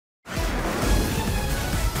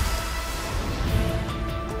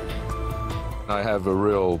I have a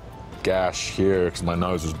real gash here because my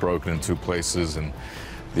nose was broken in 2 places, and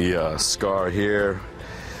the scar here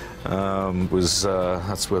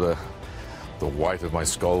that's where the white of my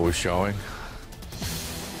skull was showing.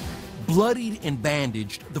 Bloodied and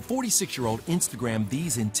bandaged, the 46-year-old Instagrammed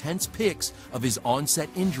these intense pics of his onset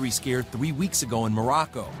injury scare 3 weeks ago in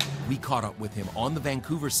Morocco. We caught up with him on the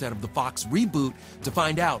Vancouver set of the Fox reboot to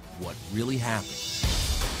find out what really happened.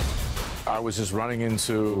 I was just running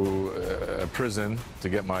into a prison to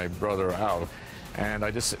get my brother out, and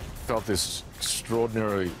I just felt this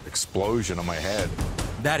extraordinary explosion on my head.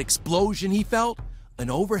 That explosion he felt? An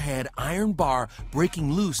overhead iron bar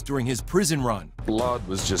breaking loose during his prison run. Blood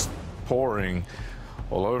was just pouring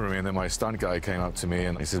all over me, and then my stunt guy came up to me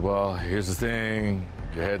and he said, well, here's the thing,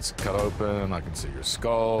 your head's cut open, I can see your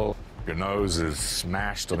skull, your nose is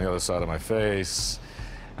smashed on the other side of my face.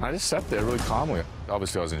 And I just sat there really calmly.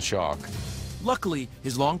 Obviously I was in shock. Luckily,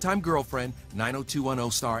 his longtime girlfriend,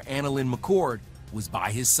 90210 star Annalyn McCord, was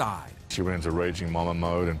by his side. She went into raging mama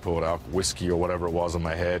mode and pulled out whiskey or whatever it was on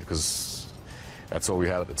my head, because that's all we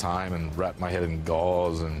had at the time, and wrapped my head in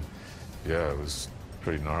gauze, and yeah, it was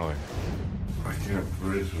pretty gnarly. I can't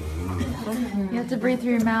breathe through it. You have to breathe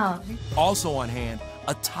through your mouth. Also on hand,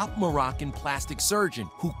 a top Moroccan plastic surgeon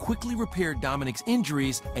who quickly repaired Dominic's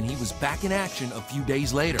injuries, and he was back in action a few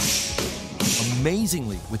days later.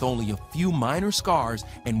 Amazingly, with only a few minor scars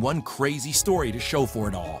and one crazy story to show for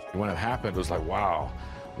it all. When it happened, it was like, wow,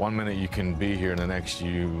 1 minute you can be here and the next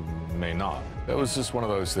you may not. It was just one of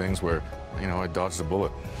those things where, you know, I dodged a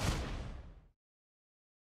bullet.